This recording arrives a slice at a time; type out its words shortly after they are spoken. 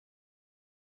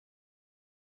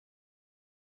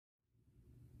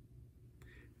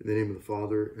In the name of the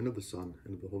Father, and of the Son,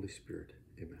 and of the Holy Spirit.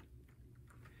 Amen.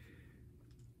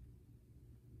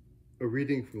 A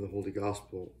reading from the Holy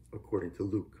Gospel according to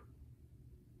Luke.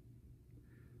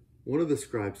 One of the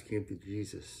scribes came to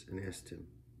Jesus and asked him,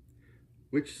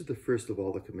 "Which is the first of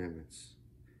all the commandments?"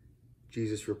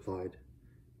 Jesus replied,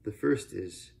 "The first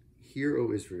is, 'Hear,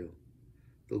 O Israel,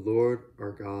 the Lord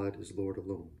our God is Lord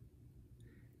alone.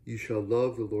 You shall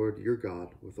love the Lord your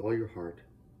God with all your heart,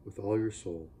 with all your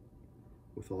soul,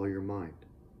 with all your mind,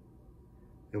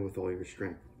 and with all your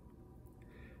strength.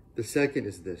 The second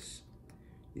is this,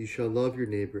 you shall love your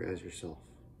neighbor as yourself.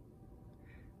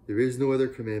 There is no other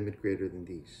commandment greater than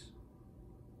these."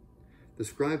 The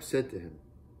scribe said to him,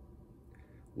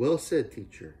 "Well said,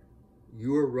 teacher.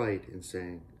 You are right in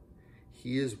saying,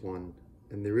 'He is one,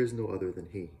 and there is no other than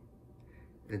He,'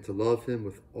 and to love Him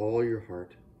with all your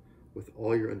heart, with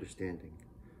all your understanding,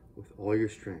 with all your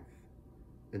strength,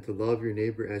 and to love your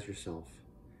neighbor as yourself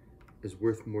is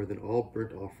worth more than all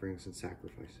burnt offerings and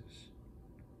sacrifices."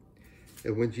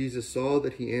 And when Jesus saw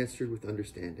that he answered with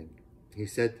understanding, he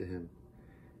said to him,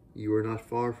 "You are not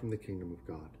far from the kingdom of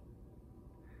God."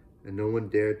 And no one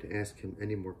dared to ask him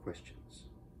any more questions.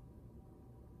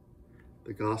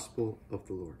 The Gospel of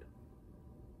the Lord.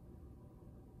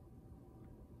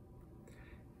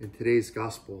 In today's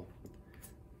Gospel,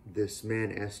 this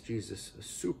man asked Jesus a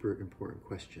super important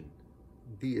question,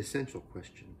 the essential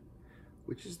question,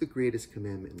 which is the greatest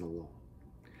commandment in the law.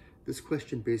 This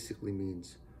question basically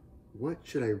means, what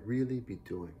should I really be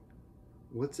doing?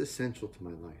 What's essential to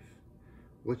my life?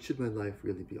 What should my life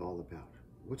really be all about?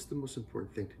 What's the most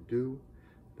important thing to do?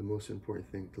 The most important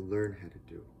thing to learn how to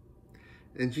do?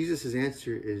 And Jesus'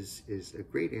 answer is a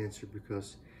great answer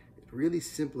because it really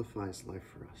simplifies life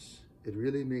for us. It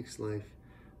really makes life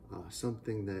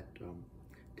something that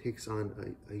takes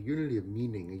on a unity of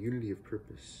meaning, a unity of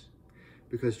purpose.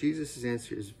 Because Jesus'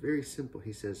 answer is very simple.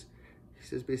 He says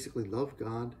basically, love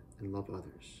God and love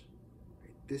others.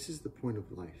 Right? This is the point of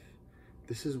life.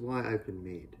 This is why I've been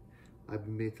made. I've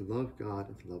been made to love God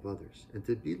and to love others, and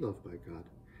to be loved by God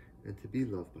and to be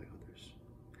loved by others.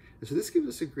 And so this gives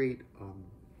us a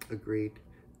great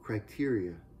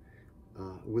criteria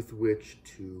with which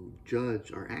to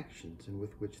judge our actions and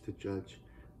with which to judge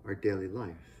our daily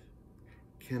life.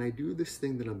 Can I do this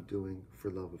thing that I'm doing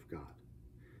for love of God?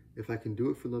 If I can do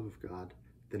it for love of God,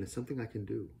 then it's something I can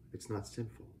do. It's not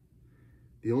sinful.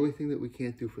 The only thing that we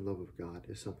can't do for love of God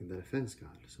is something that offends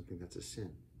God, something that's a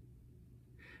sin.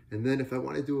 And then if I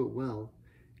want to do it well,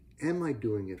 am I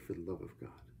doing it for the love of God?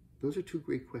 Those are two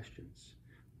great questions.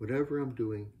 Whatever I'm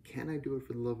doing, can I do it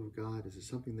for the love of God? Is it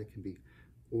something that can be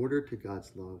ordered to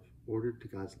God's love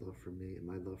for me and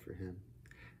my love for Him?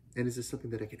 And is it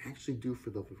something that I can actually do for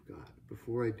the love of God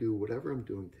before I do whatever I'm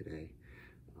doing today?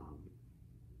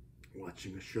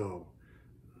 Watching a show,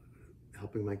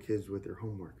 helping my kids with their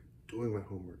homework, doing my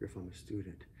homework if I'm a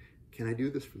student. Can I do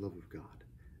this for the love of God?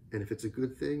 And if it's a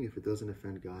good thing, if it doesn't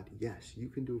offend God, yes, you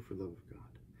can do it for the love of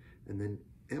God. And then,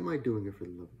 am I doing it for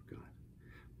the love of God?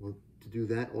 Well, to do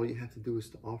that, all you have to do is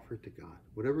to offer it to God.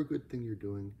 Whatever good thing you're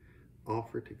doing,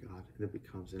 offer it to God, and it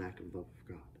becomes an act of love of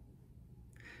God.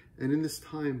 And in this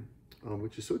time,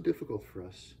 which is so difficult for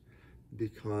us,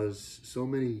 because so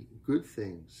many good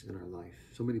things in our life,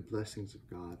 so many blessings of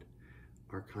God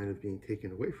are kind of being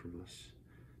taken away from us.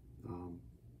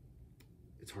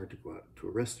 It's hard to go out to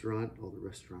a restaurant. All the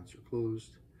restaurants are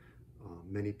closed.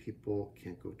 Many people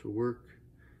can't go to work.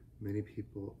 Many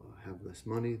people have less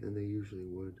money than they usually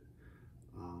would.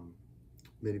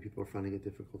 Many people are finding it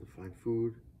difficult to find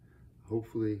food.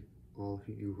 Hopefully, all of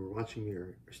you who are watching me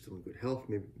are still in good health.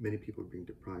 Maybe many people are being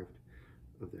deprived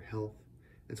of their health.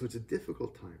 And so it's a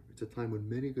difficult time. It's a time when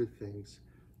many good things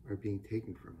are being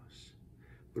taken from us.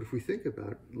 But if we think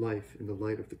about life in the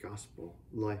light of the gospel,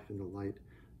 life in the light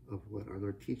of what our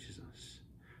Lord teaches us,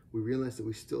 we realize that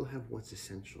we still have what's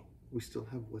essential. We still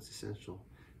have what's essential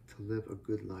to live a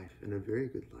good life, and a very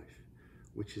good life,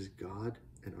 which is God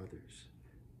and others.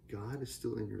 God is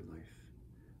still in your life.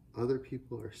 Other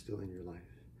people are still in your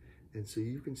life. And so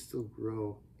you can still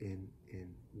grow in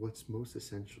what's most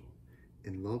essential,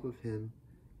 in love of Him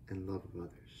and love of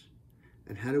others.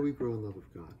 And how do we grow in love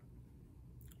of God?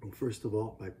 Well, first of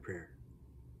all, by prayer.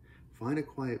 Find a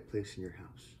quiet place in your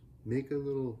house. Make a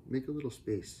little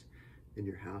space in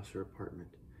your house or apartment,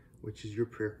 which is your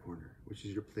prayer corner, which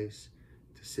is your place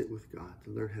to sit with God, to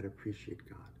learn how to appreciate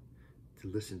God, to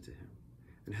listen to Him.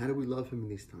 And how do we love Him in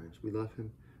these times? We love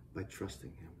Him by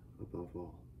trusting Him above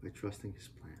all, by trusting His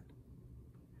plan,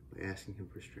 by asking Him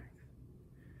for strength.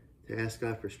 To ask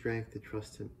God for strength, to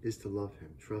trust Him, is to love Him.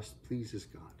 Trust pleases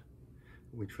God.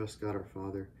 When we trust God our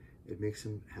Father, it makes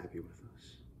Him happy with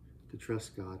us. to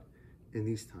trust God in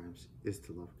these times is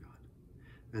to love God.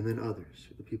 And then others,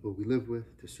 the people we live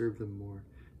with, to serve them more,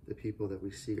 the people that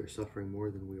we see are suffering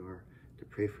more than we are, to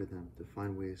pray for them, to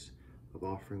find ways of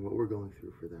offering what we're going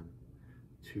through for them,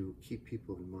 to keep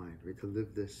people in mind, right? To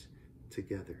live this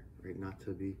together, right? Not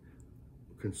to be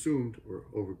consumed or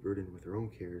overburdened with our own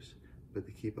cares, but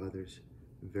to keep others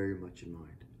very much in mind.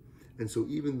 And so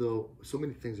even though so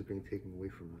many things are being taken away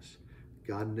from us,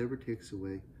 God never takes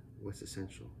away what's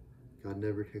essential. God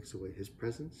never takes away his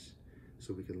presence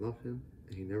so we can love him,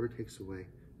 and he never takes away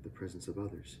the presence of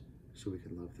others so we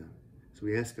can love them. So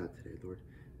we ask God today, Lord,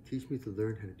 teach me to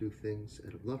learn how to do things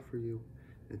out of love for you,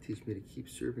 and teach me to keep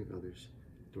serving others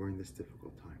during this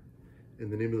difficult time. In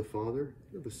the name of the Father,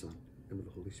 and of the Son, and of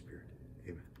the Holy Spirit.